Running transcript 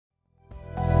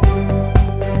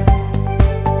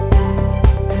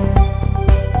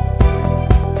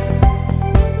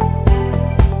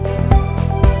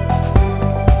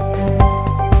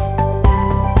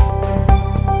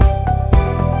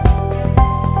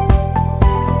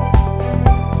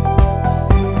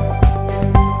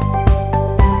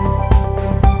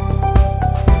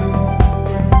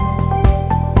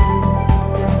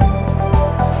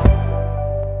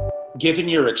Given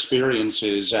your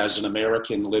experiences as an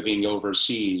American living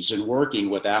overseas and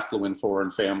working with affluent foreign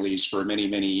families for many,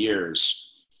 many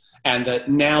years, and that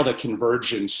now the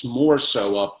convergence more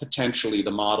so of potentially the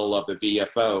model of the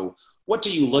VFO, what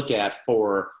do you look at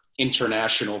for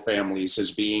international families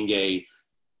as being a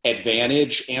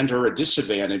advantage and or a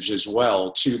disadvantage as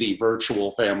well to the virtual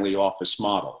family office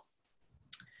model?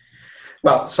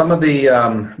 Well, some of the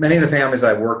many of the families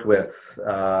I've worked with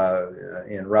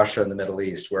in Russia and the Middle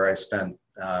East, where I spent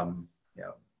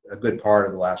a good part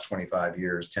of the last 25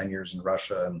 years, 10 years in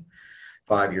Russia and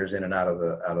 5 years in and out of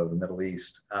the Middle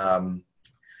East.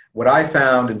 What I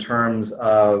found in terms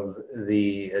of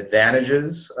the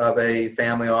advantages of a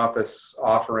family office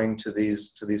offering to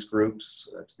these groups,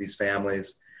 to these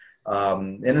families,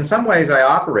 and in some ways I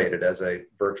operated as a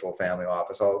virtual family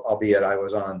office, albeit I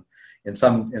was on, in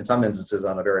some instances,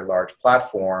 on a very large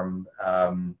platform.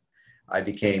 I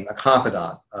became a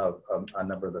confidant of a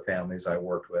number of the families I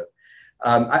worked with.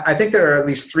 I think there are at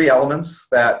least three elements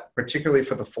that, particularly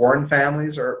for the foreign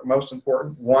families, are most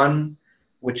important. One,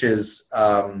 which is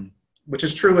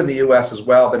true in the U.S. as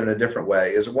well, but in a different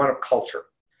way, is one of culture.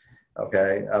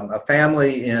 Okay, a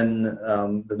family in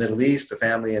the Middle East, a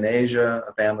family in Asia,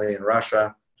 a family in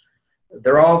Russia,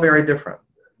 they're all very different.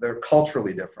 They're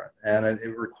culturally different, and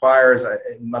it requires a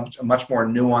much more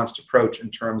nuanced approach in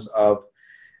terms of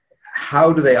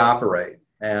how do they operate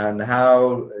and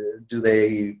how do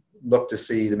they look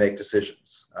to make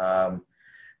decisions.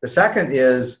 The second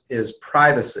is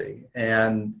privacy,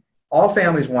 and all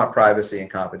families want privacy and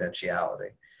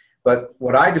confidentiality. But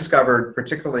what I discovered,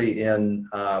 particularly in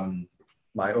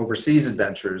my overseas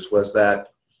adventures, was that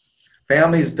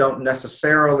families don't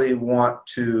necessarily want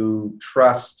to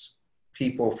trust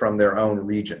people from their own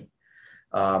region.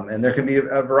 And there can be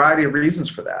a variety of reasons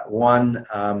for that. One,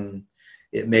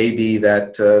 it may be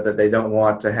that they don't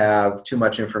want to have too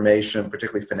much information,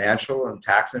 particularly financial and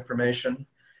tax information,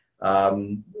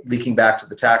 leaking back to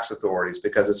the tax authorities,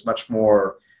 because it's much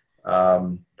more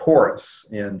porous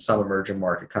in some emerging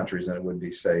market countries than it would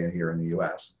be, say, here in the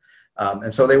US.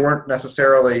 And so they weren't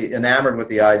necessarily enamored with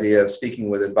the idea of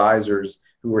speaking with advisors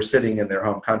who were sitting in their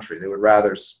home country. They would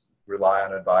rather rely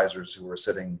on advisors who were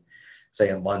sitting, say,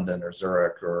 in London or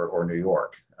Zurich or New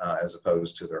York, as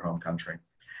opposed to their home country.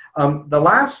 One of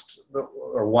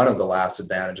the last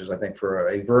advantages, I think, for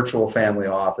a virtual family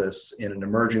office in an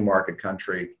emerging market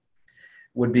country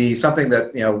would be something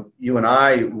that you and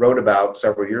I wrote about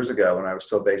several years ago when I was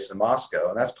still based in Moscow,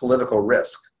 and that's political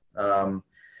risk.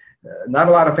 Not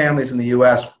a lot of families in the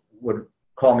U.S. would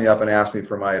call me up and ask me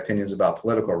for my opinions about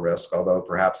political risk, although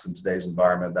perhaps in today's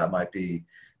environment that might be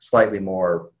slightly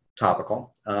more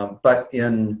topical. But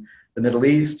in the Middle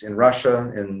East, in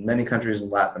Russia, in many countries in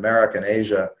Latin America and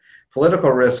Asia,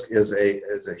 political risk is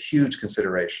a huge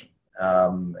consideration,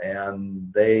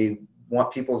 and they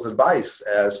want people's advice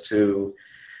as to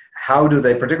how do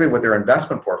they, particularly with their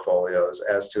investment portfolios,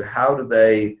 as to how do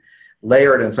they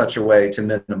layer it in such a way to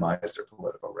minimize their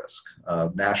political risk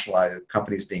of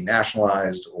companies being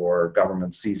nationalized or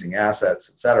governments seizing assets,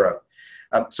 et cetera.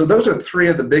 So those are three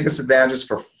of the biggest advantages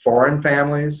for foreign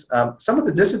families. Some of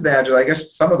the disadvantages, I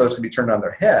guess some of those can be turned on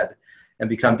their head and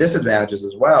become disadvantages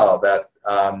as well. That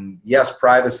yes,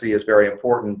 privacy is very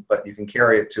important, but you can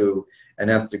carry it to an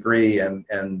nth degree and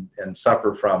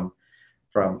suffer from,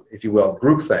 if you will,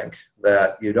 groupthink,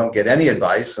 that you don't get any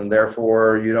advice and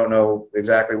therefore you don't know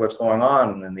exactly what's going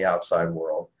on in the outside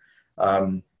world.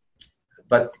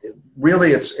 But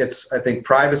really, it's I think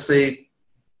privacy,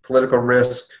 political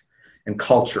risk, and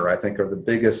culture, I think, are the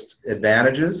biggest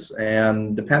advantages,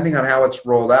 and depending on how it's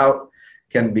rolled out,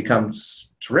 can become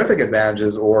terrific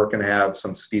advantages or can have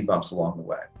some speed bumps along the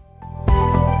way.